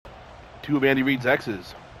Two of Andy Reid's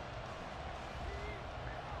exes.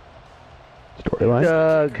 Storyline?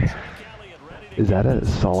 Doug. Is that a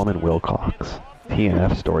Solomon Wilcox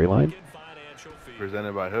TNF storyline?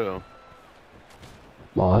 Presented by who?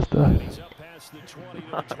 Mazda?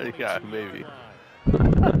 Yeah, maybe.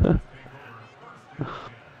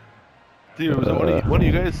 Dude, was one of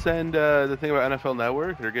you guys send the thing about NFL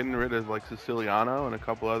Network? They're getting rid of like Siciliano and a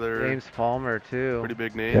couple other James Palmer too. pretty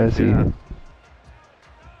big names. Yeah, I see.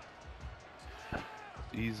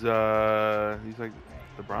 He's like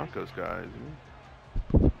the Broncos guy, isn't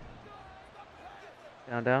he?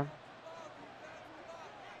 Down, down.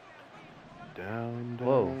 Down,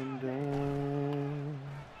 Whoa. down, down.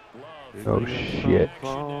 Oh shit.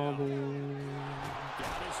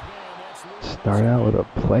 Start out with a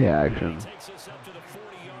play action.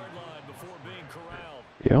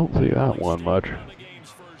 You don't see that one much.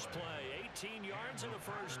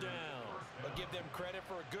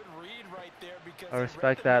 I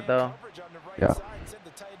respect that though. Yeah.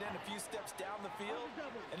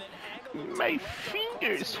 My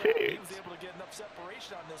fingers hurt.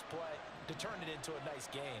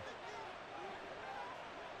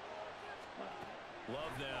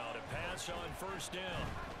 Love now to pass on first down.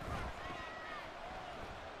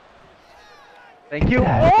 Thank you.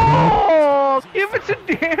 Oh, give it to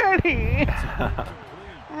Danny.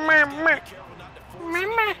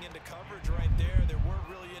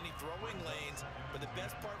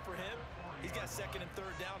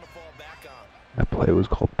 That play was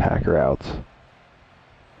called Packer Outs.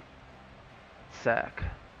 Sack.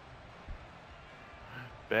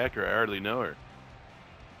 Backer, I hardly know her.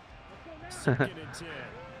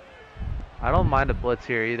 I don't mind a blitz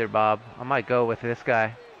here either, Bob. I might go with this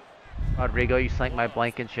guy. Rodrigo, you sank my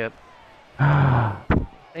Blankenship.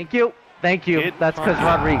 Thank you. Thank you. That's because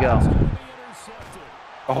Rodrigo.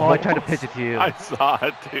 Oh, I tried to pitch it to you. I saw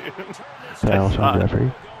it, dude. Alshon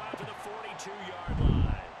Jeffrey.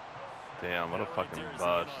 Damn, what a fucking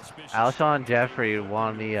bust. Alshon Jeffrey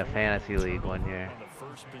won me a fantasy league one year.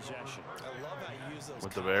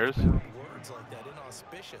 With the Bears?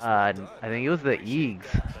 I think it was the Eags.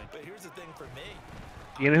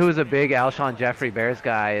 You know who was a big Alshon Jeffrey Bears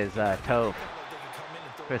guy is Toph.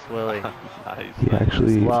 Chris Willie. Nice. He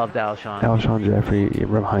actually, Loved Alshon. Alshon Jeffrey, it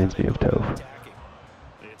reminds me of Toph.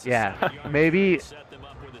 Yeah, maybe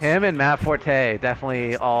him and Matt Forte,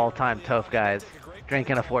 definitely all-time Toph guys.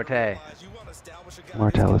 Drinking a Forte.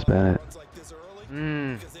 Martellus Bennett.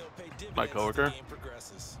 My coworker?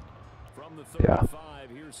 Yeah.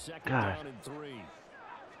 God.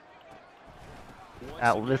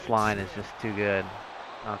 This line is just too good.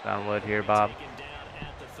 Knock on wood here, Bob.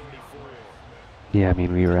 Yeah, I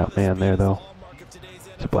mean, we were outmanned there, though.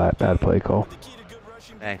 It's a bad play call.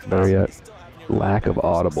 Thanks, Better Bob. yet, lack of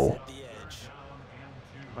audible.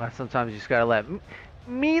 Sometimes you just gotta let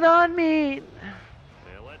meat on meat.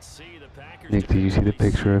 Nick, did you see the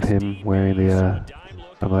picture of him wearing the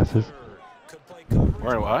sunglasses?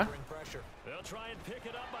 Wearing what?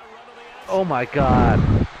 Oh my God.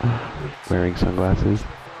 Wearing sunglasses.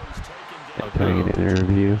 Doing an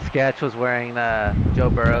interview. Sketch was wearing the Joe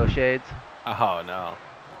Burrow shades. Oh, no.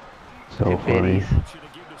 So Two funny. fitties.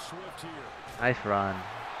 Nice run.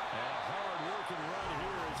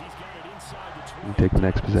 You take the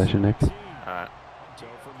next possession, Nick. Alright.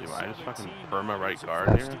 Dude, I just fucking burn my right guard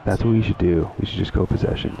here. That's what we should do. We should just go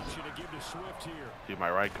possessions. Dude, my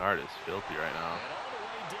right guard is filthy right now.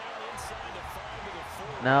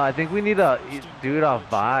 No, I think we need to do it off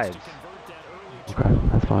vibes. Okay,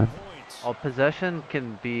 that's fine. All possession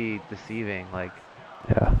can be deceiving. Like,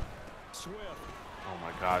 Yeah. Oh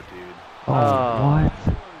my god, dude. Oh, what?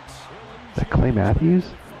 Is that Clay Matthews?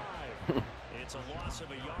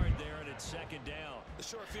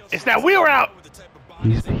 It's that wheel route!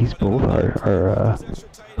 He's both our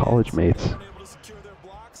college mates.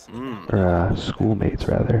 Or schoolmates,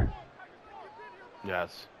 rather.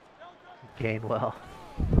 Yes. Gainwell.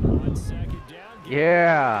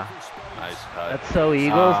 Yeah. Nice cut. That's so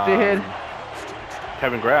Eagles, dude.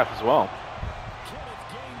 Kevin Graff as well.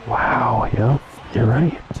 Wow, yep, you're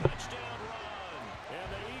right.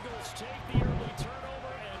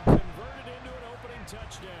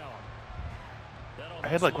 I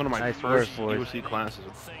had like one of my Nice first work, boys. USC classes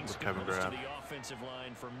with Kevin Graff.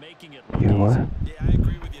 You know what?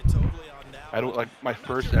 I had like my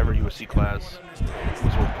first ever USC class was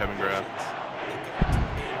with Kevin Graff.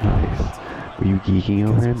 Nice. Were you geeking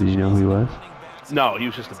over him? Did you know who he was? No, he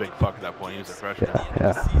was just a big fuck at that point. He was a freshman.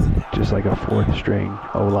 Yeah. Just like a fourth string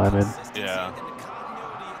O lineman. Yeah.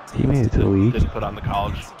 He made it to the league. Didn't put on the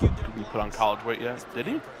college. Did he put on college weight yet? Did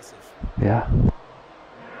he? Yeah.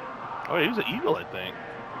 Oh, yeah, he was an Eagle, I think.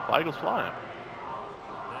 Flag was flying.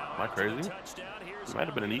 Am I crazy? It might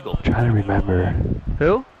have been an eagle. I'm trying to remember.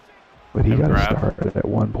 Who? But he Him got grab. started at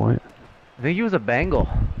one point. I think he was a Bengal.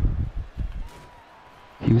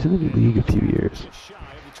 He was in the league a few years.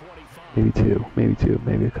 Maybe two,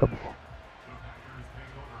 maybe a couple.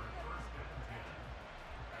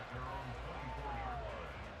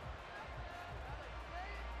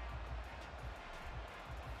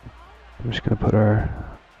 I'm just gonna put our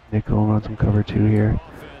nickel and run some cover 2 here.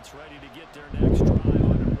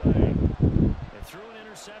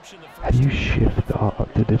 How do you shift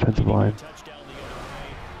the defensive line?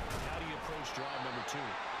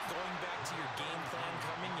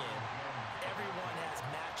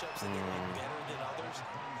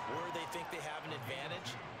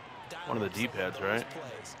 One of the deep heads, right?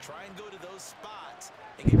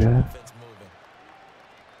 D-pad?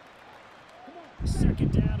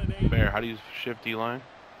 Bear, how do you shift D-line?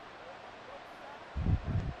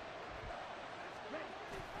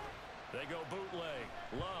 They go bootleg.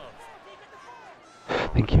 Love.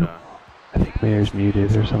 Thank you. I think Mayer's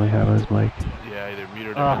muted or something happened with his mic. Yeah, either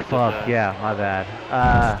muted or Oh did fuck, that. yeah, my bad.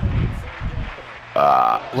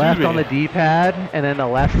 Excuse Left me. on the D-pad, and then the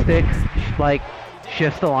left stick like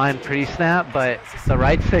shifts the line pre-snap, but the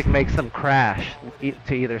right stick makes them crash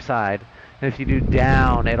to either side. And if you do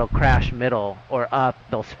down, it'll crash middle, or up,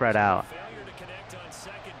 they'll spread out.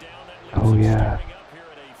 Oh yeah.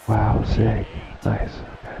 Wow, sick. Nice.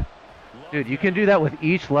 Okay. Dude, you can do that with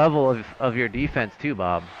each level of your defense too,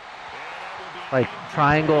 Bob. Like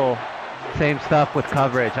triangle, same stuff with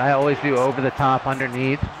coverage. I always do over the top,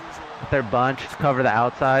 underneath. If they're bunched, cover the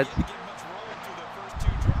outsides.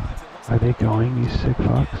 Are they going, these sick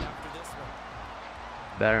fucks?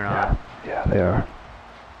 Better not. Yeah, they are.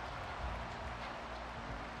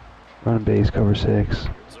 Run base, cover 6.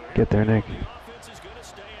 Get there, Nick.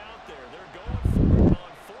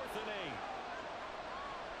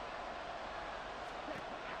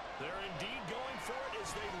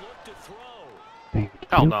 Thank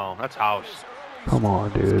Hell you. no, that's house. Come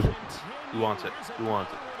on, dude. Who wants it? Who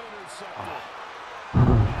wants it?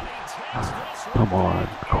 Come on,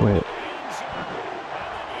 quit.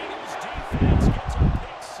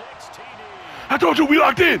 I told you we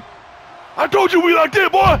locked in! I told you we locked in,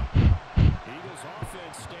 boy!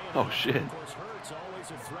 Oh shit.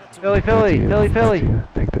 Philly, Philly, That's you. Philly, That's Philly. you.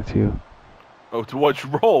 I think that's you. Oh, to which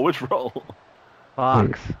roll? Which roll?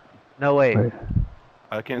 Box. No, wait. Wait,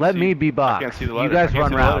 I can't Let see. me be I box. can't see the You letters. guys I can't run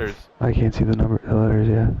see the routes. letters. I can't see the letters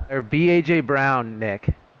yet. Or B.A.J. Brown,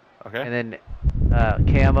 Nick. Okay. And then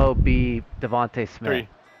Camo B. Devontae Smith. 3.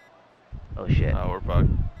 Oh, shit. Oh, we're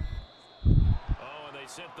bugged. Oh, and they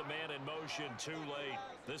sent the man in motion too late.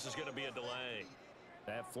 This is going to be a delay.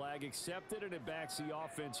 That flag accepted, and it backs the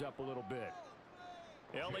offense up a little bit.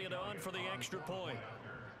 Elliott on for the extra point.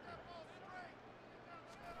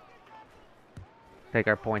 Take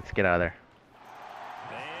our points, get out of there.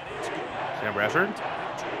 And it's good. Sam Bradford? Is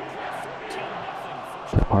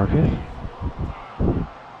that Marcus?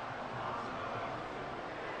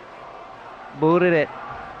 Booted it.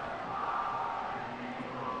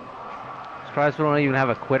 Surprised we don't even have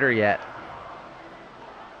a quitter yet.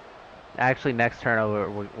 Actually, next turnover,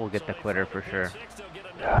 we'll get the quitter for sure.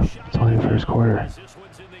 Yeah, it's only the first quarter. This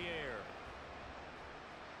one's in the air.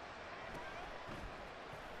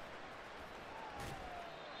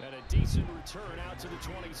 And a decent return out to the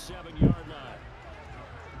 27-yard line.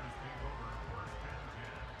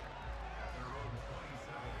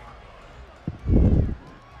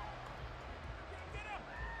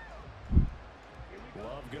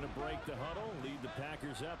 Love going to break the huddle, lead the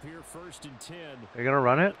Packers up here 1st and 10. They're gonna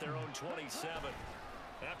run it? At their own 27.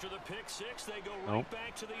 After the pick 6, they go right Nope.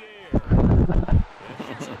 back to the air. And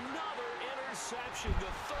it's another interception, the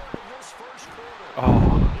third of this first quarter.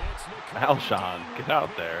 Oh, It's Nakobe Alshon, get out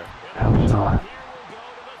there. Hell no. Here we'll go to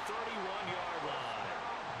the 31-yard line.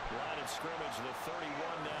 Line of scrimmage, the 31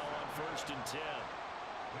 now on 1st and 10.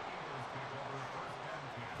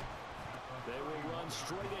 They will run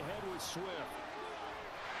straight ahead with Swift.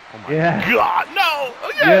 Oh my Yeah. God, no!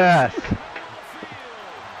 Oh, yes! Yes.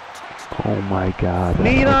 Oh my god.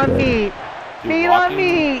 Meat that's on okay. meat. Dude, Meat on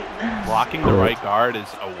meat. Blocking the right guard is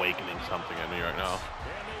awakening something in me right now.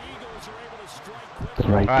 The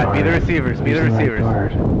right All right, guard. be the receivers, be the Who's receivers. Right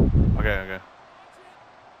guard? Okay, okay.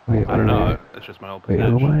 Wait, I don't know. wait. It's just my old Wait,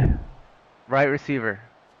 who position. am Right receiver.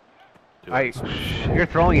 Dude, All right, I? Oh shit. you're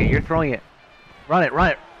throwing it. You're throwing it. Run it.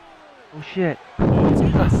 Run it. Oh shit.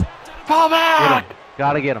 Fall Get back! him.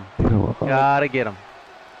 Gotta get him. You know what? Gotta get him.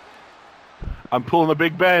 I'm pulling the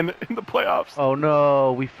Big Ben in the playoffs. Oh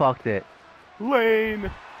no, we fucked it. Lane.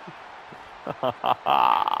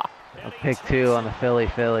 A pick 2 on the Philly.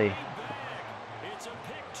 It's a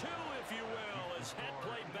pick 2, if you will, as that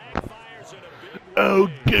play backfires in a big way. Oh,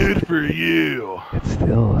 good for you. It's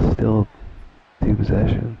still 2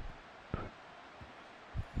 possession.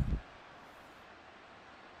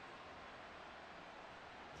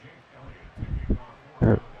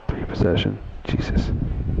 Or 3 possession. Jesus.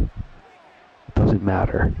 It doesn't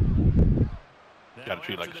matter. Gotta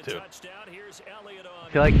treat it like it's 2. I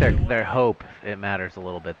feel like their hope it matters a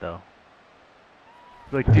little bit though.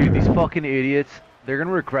 Like, dude, these fucking idiots, they're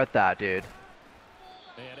gonna regret that, dude.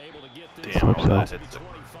 Damn, Hope all so. that hits the-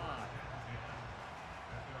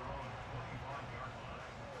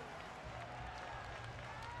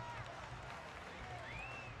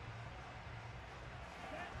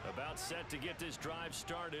 About set to get this drive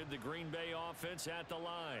started, the Green Bay offense at the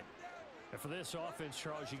line. And for this offense,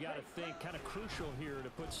 Charles, you got to think kind of crucial here to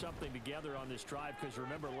put something together on this drive, because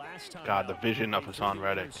remember last time. God, the vision of Hassan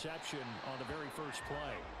Reddick. Interception on the very first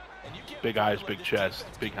play. Big eyes, big chest,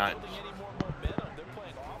 big hands.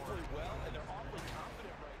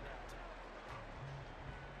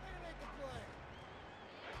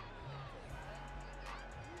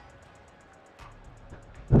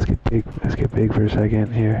 Let's get big. Let's get big for a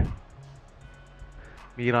second here,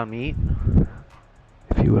 Meat on meat.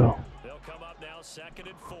 if you will. They'll come up now, 2nd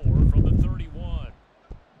and 4 from the 31.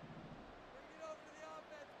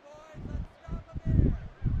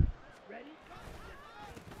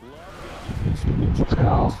 Let's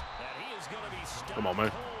go. And he is going to be stuck Come on,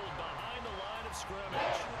 man. cold behind the line of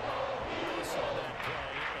scrimmage. They saw that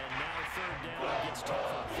play, and now 3rd down gets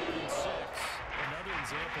tougher. 3rd and 6. Another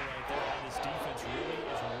example right there how this defense really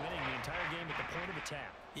is winning the entire game at the point of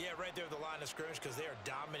attack. Yeah, right there at the line of scrimmage, because they are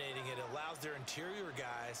dominating it. It allows their interior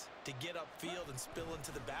guys to get upfield and spill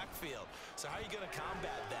into the backfield. So how are you going to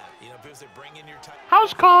combat that? You know, because they bring in your tight.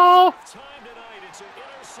 House call. Time tonight, it's an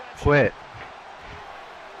interception. Quit.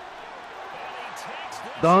 And he takes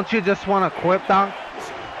this. Don't you just want to quit, Dunk?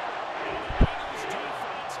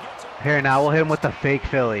 Here, now we'll hit him with the fake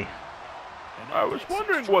Philly. I was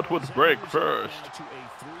wondering what would break first.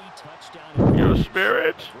 Your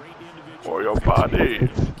spirit or your body?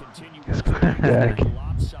 It's Jack.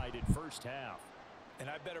 Lopsided first half. And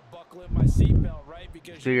I better buckle in my seatbelt, right?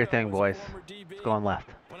 Because Do your you know, thing, as a boys. former DB, It's going left.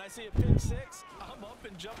 When I see a pick 6, I'm up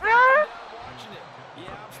and jumping up and down watching it.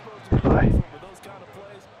 Yeah, I'm supposed to be Goodbye. different, but those kind of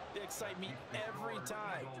plays, they excite me every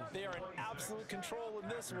time. They are in absolute control in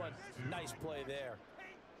this one. Nice play there.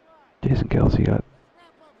 Jason Kelsey got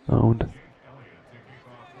owned.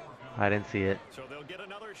 I didn't see it. So they'll get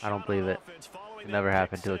another I don't shot believe on it. offense following It that never pick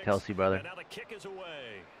happened to a 6. Kelsey brother. And now the kick is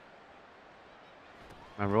away.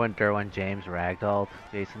 Remember when Derwin James ragdolled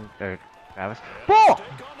Jason or Travis? Ball! Stick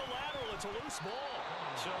on the lateral, it's a loose ball.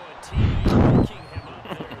 So a teammate picking him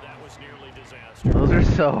up there, that was nearly disastrous. Those are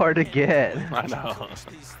so hard to get. I know. Coach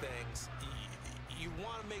these things, you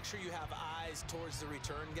want to make sure you have eyes towards the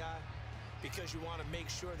return guy, because you want to make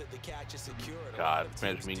sure that the catch is secure. And a lot God, of teams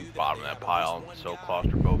imagine being do that. bottom They of that have at pile. least one So guy.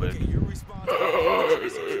 claustrophobic. Okay, your responsibility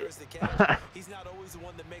is to secure the catch. He's not always the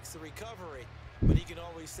one that makes the recovery, but he can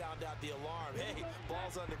always sound out the alarm. Hey,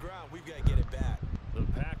 ball's on the ground. We've got to get it back. The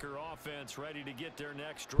Packer offense ready to get their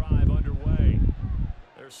next drive underway.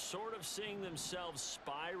 They're sort of seeing themselves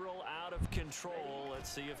spiral out of control. Let's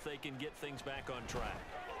see if they can get things back on track.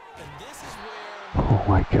 And this is where Oh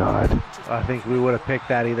my God. I think we would have picked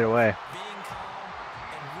that either way. being calm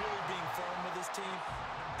and really being firm with his team.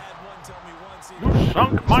 Had one tell me once, You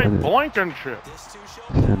sunk my Blankenship. this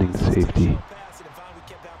two-show Sending pass, this safety. two-show pass, and if we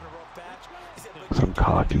kept having a rough patch, he said, but Some you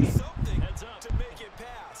gotta do cocky. something Heads up. to make it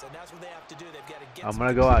pass, and that's what they have to do. They've got to get I'm some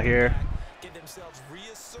gonna go out here. back, get themselves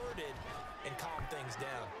reasserted, and calm things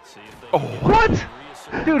down. See if they Oh, can get What?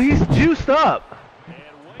 reasserted. Dude, he's juiced up. And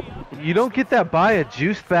way up You don't get that by a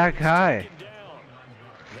juiced back high. down.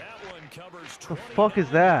 That one covers The fuck is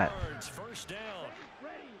 29 that? yards. First down.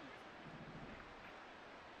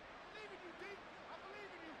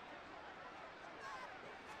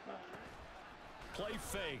 Play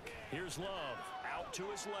fake. Here's Love. Out to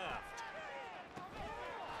his left.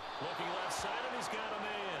 Looking left side, and he's got a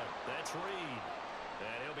man. That's Reed.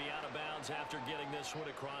 And he'll be out of bounds after getting this one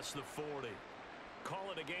across the 40. Call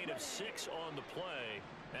it a gain of 6 on the play,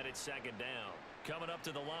 and it's 2nd down. Coming up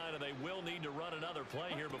to the line, and they will need to run another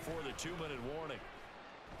play here before the 2-minute warning.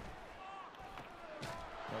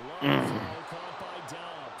 A long throw caught by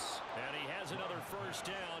Dobbs. And he has another first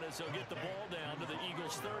down as they'll get the ball down to the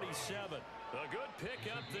Eagles' 37. A good pick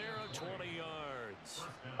up there of 20 yards.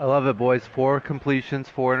 I love it, boys. 4 completions,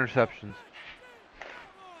 4 interceptions.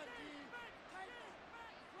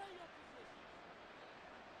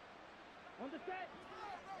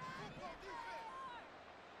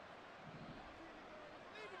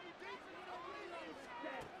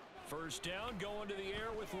 First down going to the air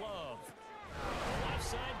with Love. Left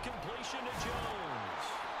side completion to Jones.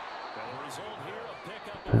 And the result here, a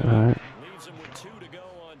pickup of leaves them with 2 to go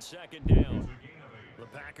on second down. The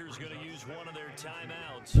Packers going to use one of their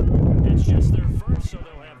timeouts. It's just their first, so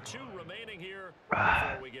they'll have 2 remaining here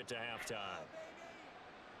before we get to halftime.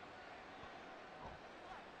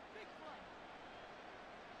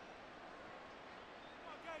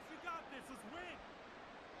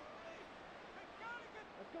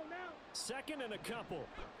 Second and a couple.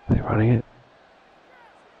 Are they running it?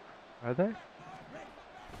 Are they?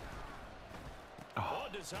 Oh.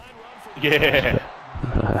 Yeah.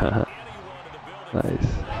 Nice.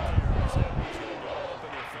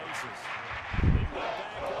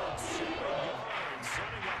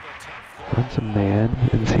 Run some man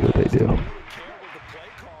and see what they do.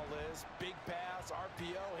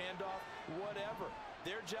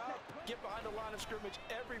 Their job, get behind the line of scrimmage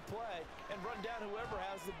every play and run down whoever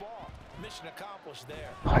has the ball. Mission accomplished there.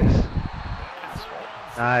 Nice.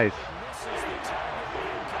 Nice.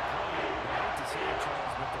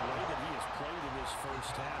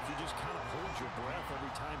 First half, you just kind of hold your breath every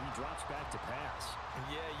time he drops back to pass.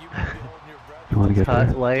 Yeah, you might be holding your breath. You want to get Cut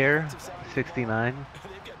there? layer, 69.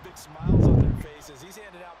 They've got big smiles on their faces. He's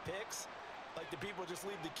handing out picks like the people just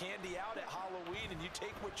leave the candy out at Halloween and you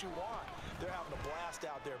take what you want. They're having a blast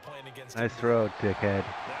out there playing against. Nice throw, dickhead.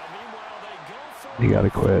 You gotta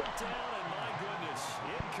quit.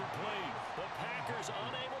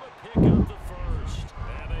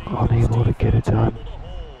 Unable to get it done.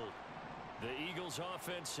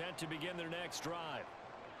 Offense set to begin their next drive.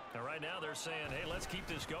 And right now they're saying, hey, let's keep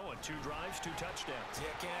this going. 2 drives, 2 touchdowns.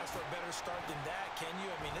 Yeah, can't ask for a better start than that, can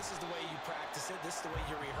you? I mean, this is the way you practice it. This is the way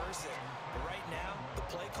you rehearse it. But right now, the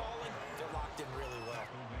play calling, they're locked in really well.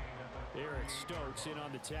 Eric Stokes in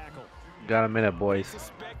on the tackle. Got a minute,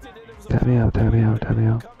 boys. Tap me out, tap me out, tap me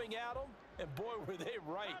out. Coming at them, and boy, were they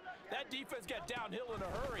right. That defense got downhill in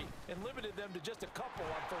a hurry and limited them to just a couple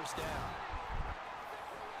on first down.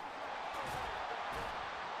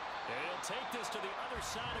 They'll take this to the other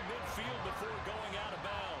side of midfield before going out of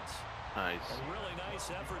bounds. Nice. A really nice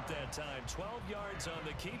effort that time. 12 yards on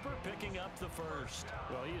the keeper, picking up the first.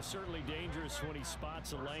 Well, he is certainly dangerous when he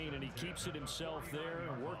spots a lane, and he keeps it himself there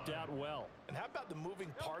and worked out well. And how about the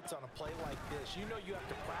moving parts on a play like this? You know you have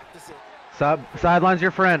to practice it. Sideline's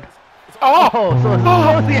your friend. Oh! So it's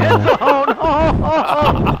close the end zone.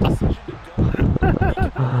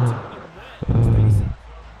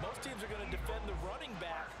 Most teams are going to defend the running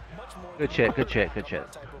back much more. Good shit, good shit, good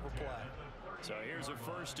shit. So here's a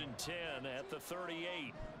 1st and 10 at the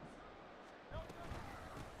 38.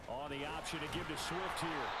 On the option to give to Swift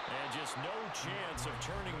here. And just no chance of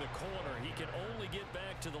turning the corner. He can only get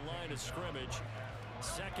back to the line of scrimmage.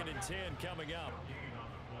 2nd and 10 coming up.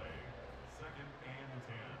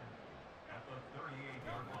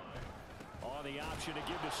 On the option to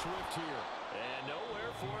give to Swift here. And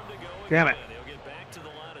nowhere for him to go again. Damn it. He'll get back to the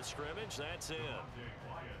line of scrimmage. That's it.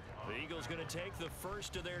 The Eagles going to take the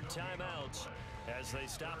first of their timeouts as they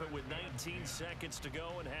stop it with 19 seconds to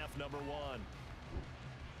go in half number 1.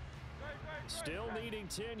 Still needing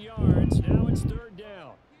 10 yards. Now it's 3rd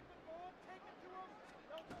down.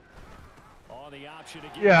 On the option to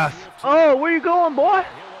give Yes. Swift Oh, where you going, boy?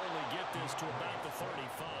 He'll only get this to about the 35.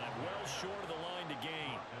 Well short of the line to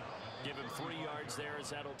gain. Give him 3 yards there as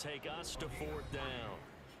that'll take us to 4th down.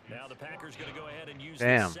 Now the Packers going to go ahead and use the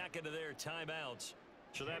 2nd of their timeouts.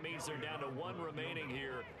 So that means they're down to 1 remaining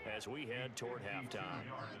here as we head toward halftime.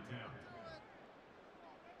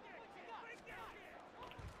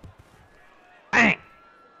 Bang!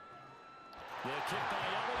 The kick by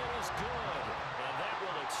Elliott is good, and that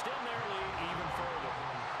will extend their lead even further.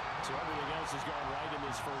 So everything else has gone right in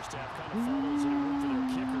this first half. Kind of follows it for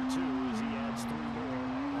their kicker, too, as he adds 3 more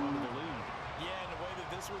onto the lead. Yeah, and the way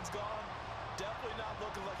that this one's gone, definitely not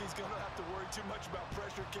looking like he's going to have to worry too much about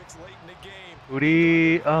pressure kicks late in the game.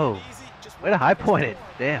 Udi, oh, way to high point it.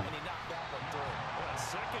 Damn. A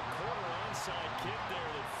second quarter onside kick there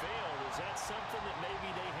that failed. Is that something that maybe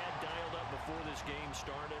they had dialed up before this game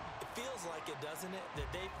started? It feels like it, doesn't it?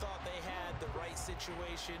 That they thought they had the right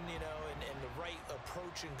situation, you know, and the right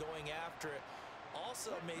approach in going after it.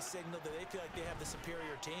 Also may signal that they feel like they have the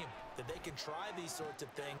superior team, that they can try these sorts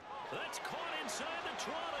of things. That's caught inside the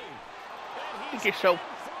 20. I think you're so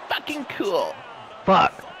fucking cool.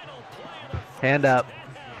 Fuck. Hand up.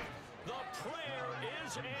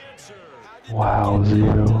 Wow,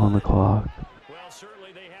 0 on the clock. Well,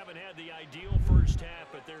 certainly they haven't had the ideal first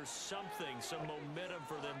half, but there's something, some momentum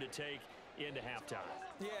for them to take into halftime.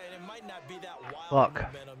 Yeah, and it might not be that wild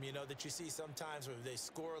momentum, you know, that you see sometimes where they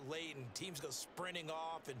score late and teams go sprinting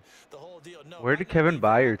off and the whole deal. No, where did Kevin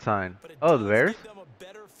Byard sign? Oh, the Bears? Give them a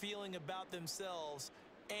better feeling about themselves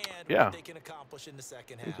and Yeah. what they can accomplish in the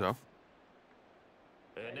second half. So.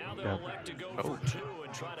 And now they'll elect to go for two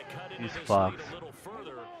and try to cut into this fucks. lead a little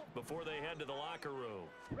further before they head to the locker room.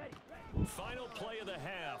 Final play of the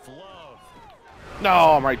half, Love.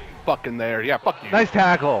 No, I'm right fucking there. Yeah, fuck you. Nice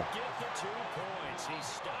tackle. Get the 2 points. He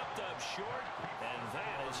stopped up short, and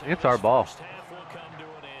that is how It's our this ball. first half will come to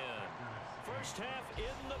an end. First half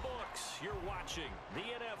in the books. You're watching the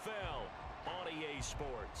NFL on EA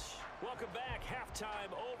Sports. Welcome back.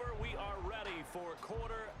 Halftime over. We are ready for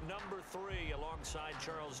quarter number 3. Alongside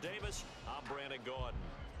Charles Davis, I'm Brandon Gordon.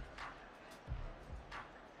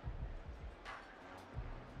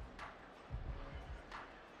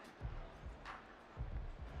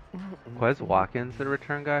 Quez Watkins the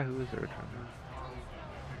return guy? Who is the return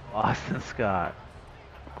guy? Austin Scott.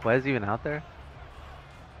 Quez even out there?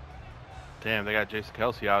 Damn, they got Jason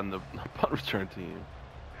Kelsey out in the punt return team.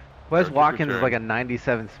 Quez kick Watkins is return. like a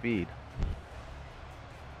 97 speed.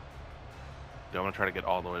 Yeah, I'm gonna try to get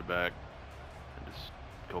all the way back and just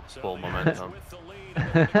go So full the momentum. With the lead,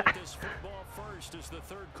 and they'll get this football first as the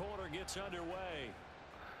third quarter gets underway.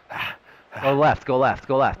 Go left, go left,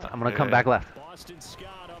 go left. I'm gonna come back left. Boston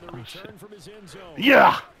Scott on the return from his end zone.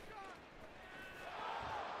 Yeah.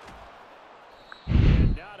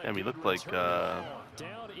 Not a Damn, he good looked like return.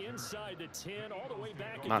 Down inside the 10, all the way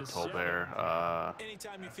back not into Tolbear.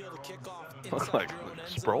 Anytime you feel the kickoff Look inside like your own end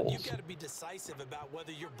zone, Sproles. you got to be decisive about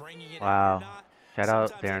whether you're bringing it Wow. out or not. Shout out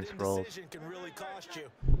Sometimes Darren that Sproles. indecision can really cost you.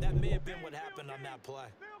 That may have been what happened on that play.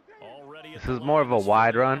 Already This at the is more of a line,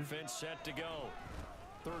 wide the run. offense set to go.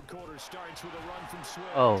 Third quarter starts with a run from Swift.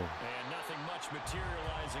 Oh. And nothing much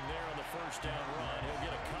materializing there on the first down run. He'll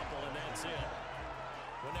get a couple, and that's it.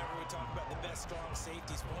 Whenever we talk about the best strong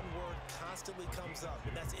safeties, one word constantly comes up,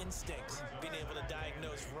 and that's instincts. Being able to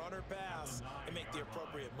diagnose run or pass and make the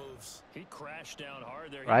appropriate moves. He crashed down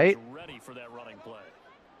hard there. Right? He was ready for that running play.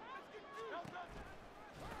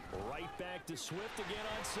 Right back to Swift again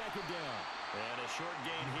on second down. And a short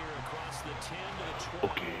gain here across the 10 to the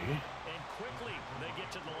 12. Okay. And quickly they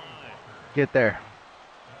get to the line. Get there.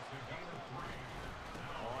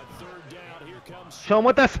 On third down, here comes Show him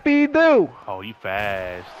what that speed do. Oh, you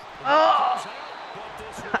fast. Oh! But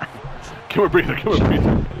this one fortunately Give me a breather. Give me a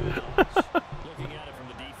breather. looking at it from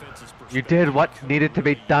the defense's perspective. You did what needed to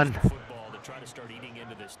be done. Football to try to start eating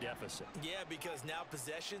into this deficit. Yeah, because now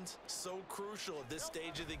possession's so crucial at this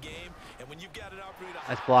stage of the game, and when you've got an opportunity to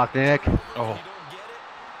Nice block, Nick. and Oh. you don't get it,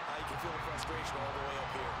 you can feel the frustration all the way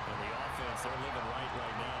up here. And the offense, they're living right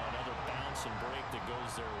now. Another bounce and break that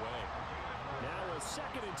goes their way. Now a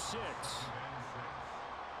 2nd and 6.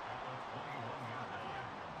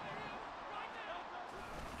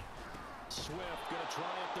 Swift going to try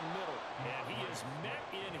up the middle. And he is met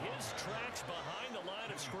in his tracks behind the line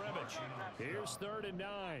of scrimmage. Here's 3rd and 9.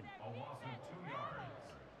 A loss of 2 yards.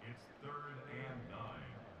 It's 3rd and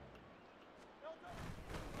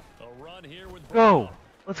 9. A run here with Go. Brown.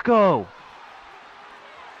 Let's go.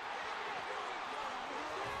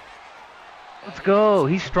 Let's go.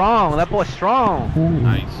 He's strong. That boy's strong.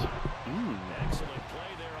 Nice. Excellent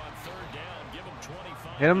play there on 3rd down. Give him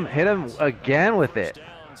 25. Hit him again with it.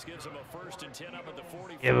 Downs gives him a 1st and 10 up at the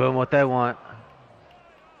 44. Give them what they want.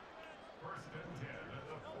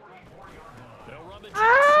 They'll run the jet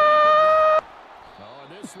sweep. Oh,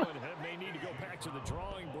 and this one may need to go back to the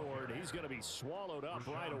drawing board. He's going to be swallowed up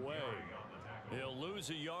right away. He'll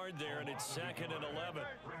lose a yard there, and it's 2nd and 11.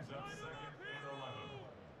 Brings up 2nd and 11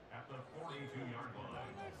 at the 42-yard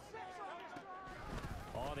line.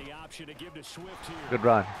 On the option to give to Swift here. Good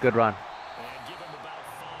run. Good run. And give him about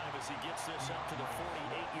 5 as he gets this up to the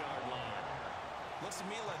 48-yard line. Looks to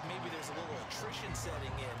me like maybe there's a little attrition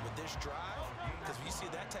setting in with this drive, because when you see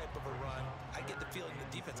that type of a run, I get the feeling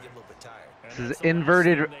the defense get a little bit tired. And This is that's the last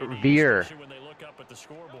inverted thing they need, veer. especially when they look up at the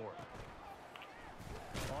scoreboard.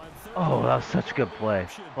 On third Oh, that was such a good play.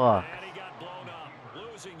 option, Fuck. And he got blown up,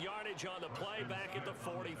 losing yardage on the play back at the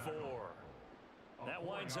 44. That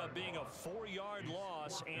winds up being a 4-yard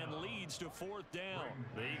loss and leads to 4th down.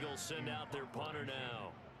 The Eagles send out their punter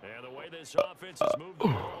now. And the way this offense has moved the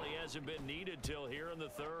ball, he hasn't been needed till here in the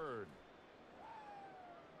 3rd.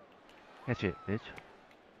 Catch it, bitch.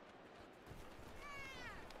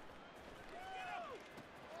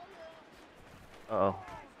 Uh-oh.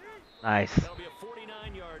 Nice. That'll be a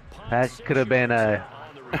 49-yard punt. That could have been a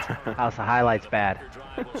On the return. House of Highlights bad.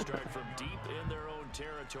 Drive will start from deep in their own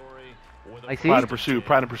territory with a I see. Pride and pursuit.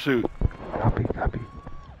 Pride and pursuit. Copy, copy.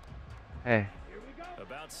 Hey.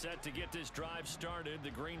 About set to get this drive started. The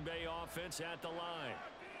Green Bay offense at the line.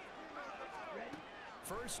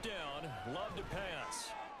 First down, Love to pass.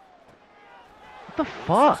 What the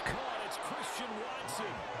fuck? It's Christian Watson.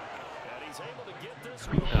 And he's able to get this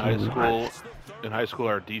In high school,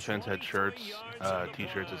 our defense had shirts,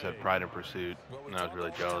 T-shirts that said "Pride and Pursuit," and I was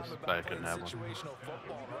really jealous that I couldn't have one. Thought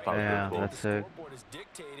it was Yeah, really cool. that's sick. Is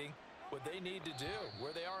dictating what they need to do.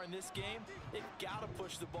 Where they are in this game, they've got to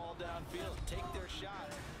push the ball downfield, take their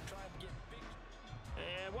shots, try and get big.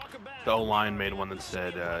 And welcome back. The O-line made one that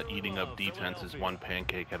said, "Eating up defense is one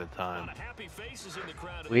pancake at a time." Happy faces in the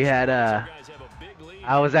crowd. We had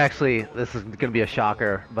I was actually, this is gonna be a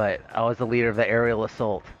shocker, but I was the leader of the aerial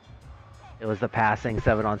assault. It was the passing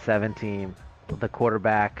 7-on-7 team, the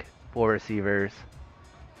quarterback, 4 receivers,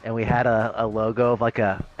 and we had a logo of like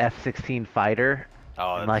a F-16 fighter.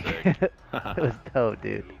 Oh, And that's like sick. it was dope,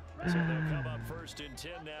 dude. So they'll come up first and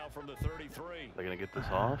 10 now from the 33. They're gonna get this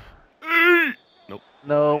off. Nope.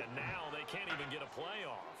 No, And now they can't even get a play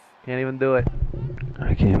off. can't even do it.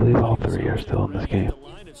 I can't believe all 3 are still in this game. The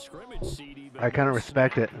line of scrimmage, CD, but I kind of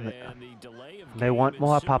respect it. and the delay of They game want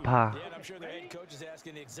more, ensued. papa. Yeah, and I'm sure their head coach is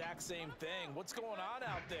asking the exact same thing. What's going on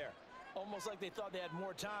out there? Almost like they thought they had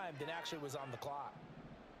more time than actually was on the clock.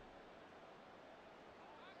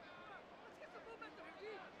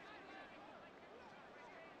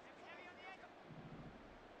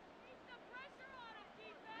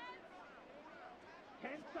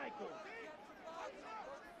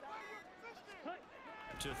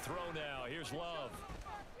 To throw now. Here's Love.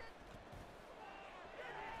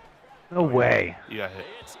 No way. You got hit.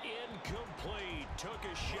 It's incomplete. Took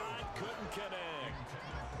a shot. Couldn't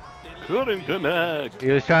connect. Couldn't connect.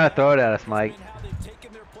 He was trying to throw it at us, Mike. How they've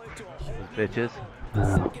taken their play to a whole Those bitches.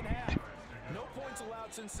 Oh, second half. No points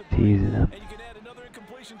allowed since the teasing him. and you can add another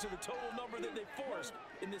incompletion to the total number that they forced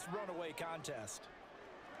in this runaway contest.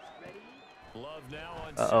 Love now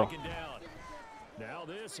on Uh-oh. second down. Now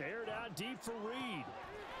this aired out deep for Reed.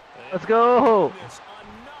 Let's go.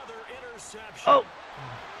 Another interception. Oh.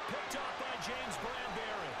 Picked up by James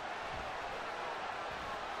Bradbury.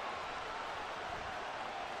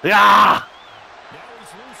 Yeah. Now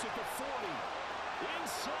he's loose at the 40.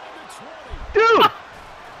 Inside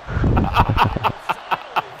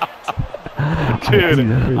the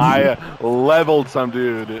 20. Dude, I leveled some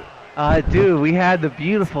dude. Dude, we had the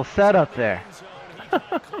beautiful setup there.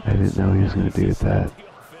 I didn't know he was going to do that.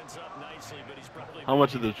 How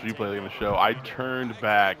much of this replay are they going to show? I turned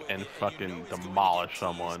back and fucking demolished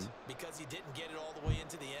someone. Because he didn't get it all the way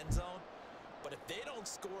into the end zone. But if they don't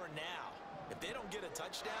score now, if they don't get a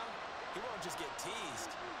touchdown, he won't just get teased.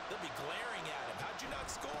 They'll be glaring at him. How'd you not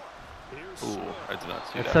score? Ooh, I did not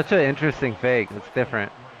see It's that. such an interesting fake. It's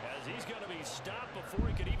different. As he's going to be stopped before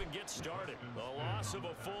he could even get started. The loss of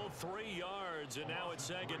a full 3 yards, and now it's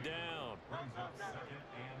second down.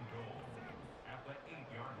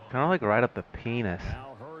 Kind of like right up the penis.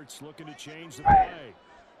 Now Hurts looking to change the play.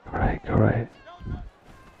 All right.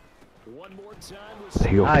 One more time with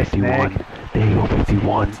There you go, Nice, 51. Nick. There you go,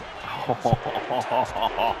 51.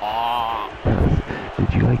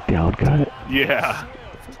 Did you like down cut it? Yeah.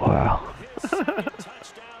 Wow. touchdown of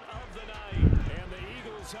the night. And the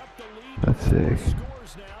Eagles up the lead. That's sick.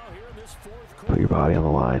 Scores now here in this fourth quarter. Put your body on the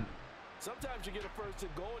line. Sometimes you get a first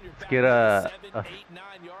and goal and you're Let's get back a to the 7, 8, 9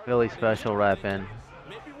 yard Philly line. special rep in.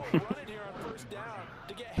 Maybe we'll run it here on first down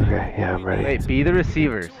to get Okay, yeah, I'm ready. Wait, be the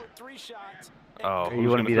receivers. 3 shots. Oh, You who's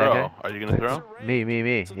wanna gonna be that throw? guy? Are you gonna throw?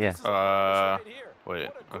 Me, yeah. Wait.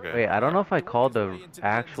 Okay. Wait, I don't know if I called the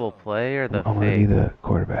actual play or the I'm going to be fake. the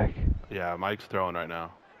quarterback. Yeah, Mike's throwing right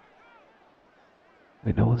now.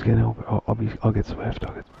 Wait, no one's getting over. I'll get Swift.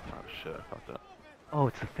 Oh shit, I thought that. Oh,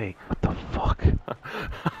 it's the fake. What the fuck?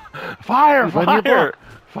 Fire! He's on your Fire!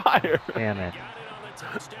 block. Fire! Damn it.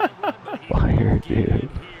 Fire, dude.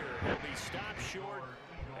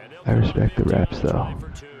 I respect the reps, though.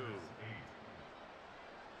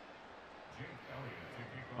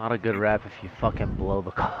 Not a good rep if you fucking blow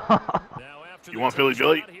the call. You want Philly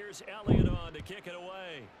Billy? Here's Elliott on to kick it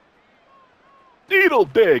away. Needle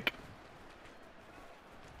dick!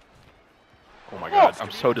 Oh my god,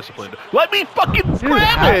 I'm so disappointed. Let me fucking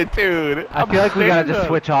grab it, dude! I feel like we gotta just standing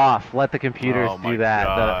switch off. Let the computers Oh my do that.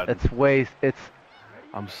 God. It's way. It's.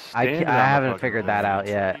 I'm I standing haven't figured that out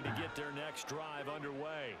yet. To get their next drive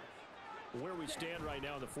underway. Where we stand right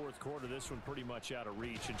now in the fourth quarter, this one pretty much out of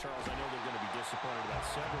reach. And Charles, I know they're going to be disappointed about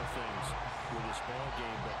several things with this ball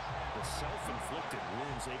game, but the self-inflicted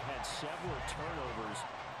wounds, they've had several turnovers.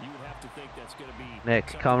 You would have to think that's going to be Nick,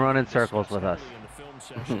 come run in circles with us. in the film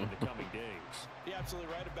session in the coming days. You're absolutely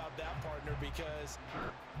right about that, partner, because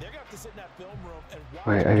they're going to have to sit in that film room and watch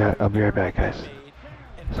Wait, I'll be right back, guys.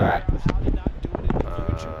 and Sorry. Probably not doing it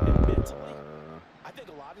mentally. I think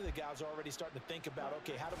a lot of the guys are already starting to think about,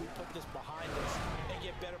 okay, how do we put this behind us and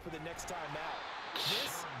get better for the next time out?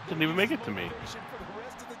 Didn't even make it to me.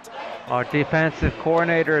 Our defensive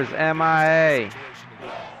coordinator is MIA.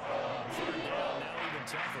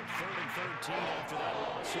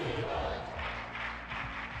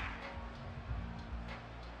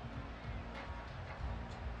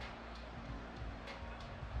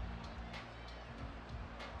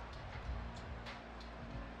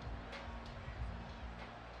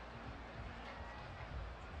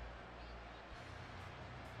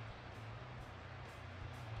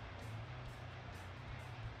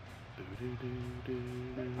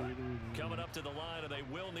 Coming up to the line, and they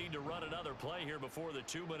will need to run another play here before the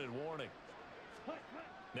 2-minute warning.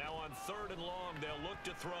 Now on 3rd and long, they'll look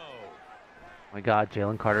to throw. Oh my God,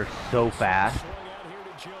 Jalen Carter's so fast. Swing out here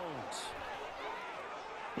to Jones.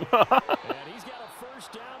 And he's got a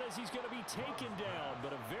first down as he's going to be taken down,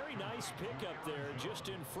 but a very nice pickup there just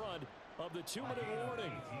in front of the 2-minute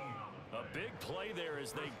warning. A big play there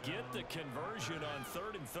as they get the conversion on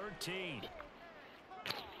 3rd and 13.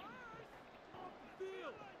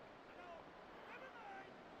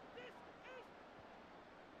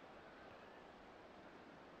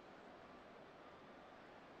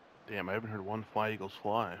 Damn, I haven't heard one Fly Eagles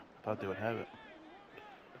fly. I thought they would have it.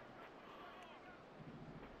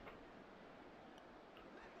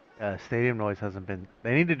 Stadium noise hasn't been.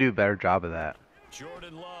 They need to do a better job of that.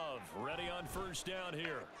 Jordan Love ready on first down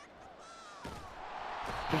here.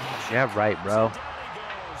 Yeah, right, bro.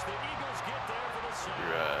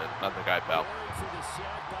 You're not the guy, pal. We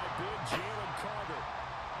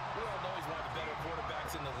all know he's one of the better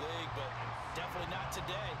quarterbacks in the league, but definitely not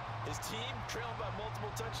today. His team trailed by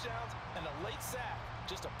multiple touchdowns and a late sack.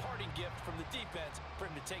 Just a parting gift from the defense for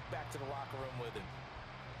him to take back to the locker room with him.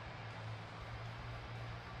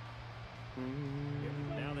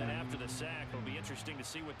 Now then, after the sack, it'll be interesting to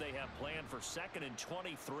see what they have planned for 2nd and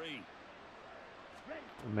 23.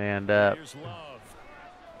 Man Here's Love.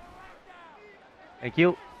 Thank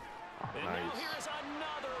you. And now here's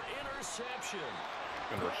another interception.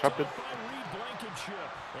 Intercepted. By Reed Blankenship.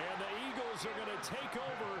 And the Eagles are going to take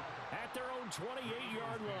over at their own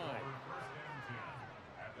 28-yard line.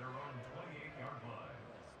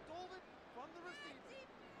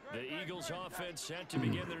 The Eagles offense set to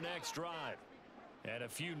begin their next drive. And a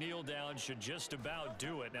few kneel downs should just about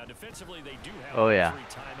do it. Now defensively they do have 3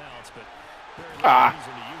 timeouts, but very little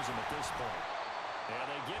reason to use them at this point. And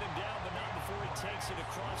they get him down, but not before he takes it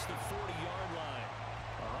across the 40-yard line.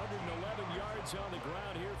 111 yards on the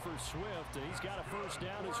ground here for Swift, and he's got a first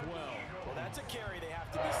down as well. Well, that's a carry they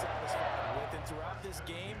have to be satisfied with, and throughout this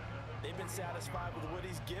game, they've been satisfied with what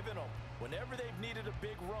he's given them. Whenever they've needed a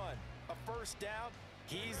big run, a first down,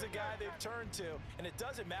 he's the guy they've turned to, and it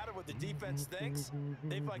doesn't matter what the defense thinks.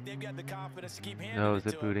 They feel like they've got the confidence to keep handing it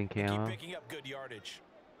to him and keep picking up good yardage.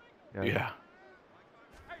 Yeah.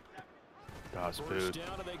 Das Boot.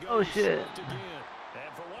 Oh, shit.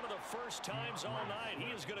 And for one of the first times all night,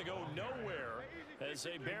 he is going to go nowhere as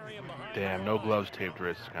they bury him behind. Damn, no gloves taped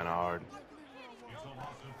wrist. It's kind of hard.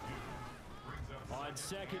 On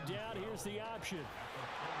 2nd down, here's the option.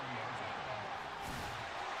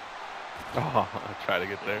 Oh, I try to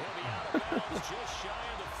get there. I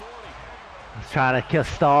was trying to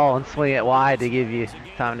stall and swing it wide to give you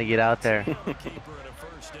time to get out there.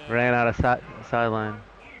 Ran out of sideline.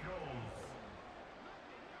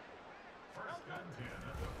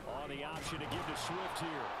 On the option to give to Swift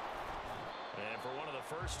here. And for one of the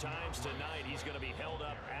first times tonight, he's going to be held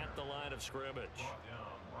up at the line of scrimmage.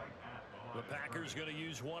 The Packers going to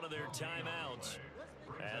use one of their timeouts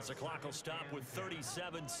as the clock will stop with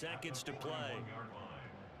 37 seconds to play.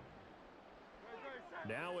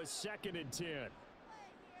 Now a 2nd and 10.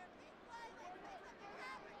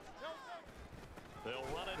 They'll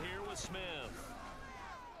run it here with Smith.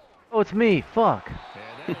 Oh, it's me. Fuck.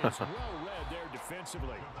 And that is well read there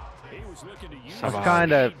defensively. He was looking to use I was trying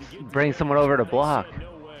to bring someone over to block.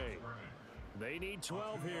 No way. They need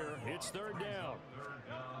 12 here. It's 3rd down.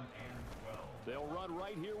 They'll run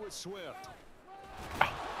right here with Swift. And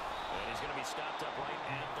he's going to be stopped up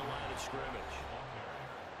right at the line of scrimmage.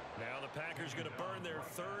 Now the Packers going to burn their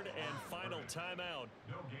 3rd and final timeout.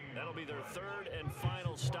 That'll be their 3rd and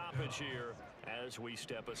final stoppage here as we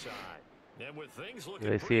step aside. And with things looking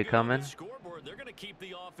Do they see it coming? on the scoreboard, they're going to keep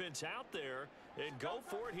the offense out there and go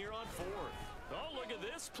for it here on 4th. Oh, look at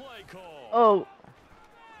this play call. Oh.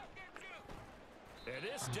 And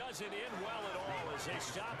this doesn't end well at all as they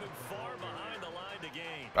stop him far behind the line to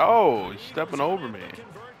gain. Oh, he's stepping over me.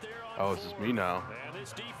 Oh, this is me now. And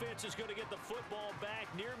This defense is going to get the football back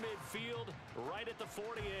near midfield, right at the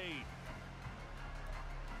 48.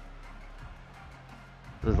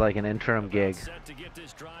 This is like an interim gig. Set to get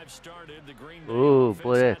this drive started. The Green Bay Ooh, offense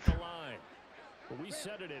blitz. at the line. Well, we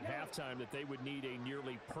said it at halftime that they would need a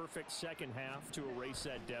nearly perfect second half to erase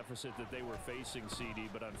that deficit that they were facing, CD.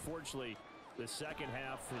 But unfortunately, the second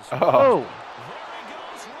half is. Oh! There he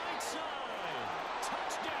goes, right side.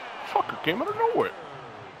 Touchdown. Fucker came out of nowhere.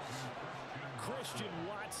 Christian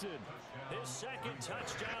Watson, his second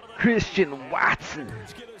touchdown of the Christian Watson.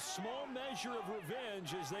 Packers get a small measure of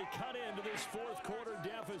revenge as they cut into this fourth quarter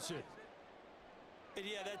deficit. And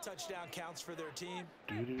yeah, that touchdown counts for their team.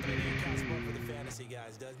 It counts more for the fantasy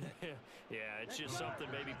guys, doesn't it? Yeah, it's just something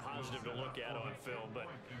maybe positive to look at on film, but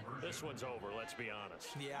this one's over, let's be honest.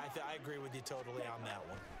 Yeah, I agree with you totally on that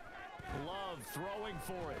one. Love throwing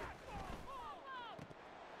for it.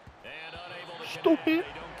 And unable to Stupid.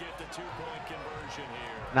 connect. They don't get the two-point conversion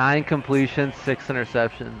here. 9 completions, 6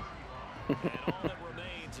 interceptions. And all that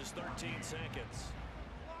remains is 13 seconds.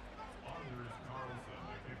 Anders Carlson,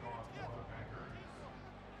 the kickoff for the Packers.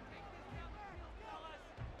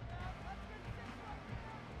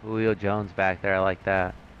 Julio Jones back there. I like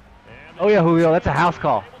that. And Oh, yeah, Julio. That's a house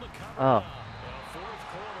call. able to cover Oh. it. Fourth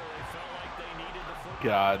quarter, they felt like they needed the football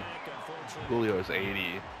God. back, unfortunately. Julio is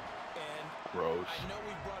 80. And Gross. I know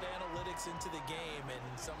we brought analytics into the game, and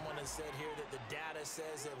someone has said here that the data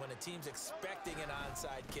says that when a team's expecting an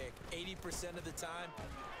onside kick, 80% of the time,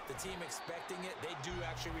 the team expecting it, they do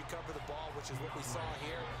actually recover the ball, which is what we saw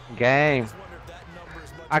here. Game. I just wonder if that number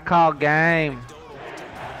is much I more call than game. anecdotal in terms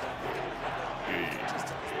of that. It just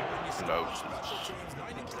tells me when you score on special teams,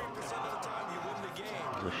 93% of the time you win the game.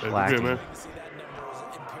 The Hey, schlack. good, man. To see that number is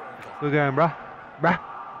empirical. Good game, bruh. Bruh.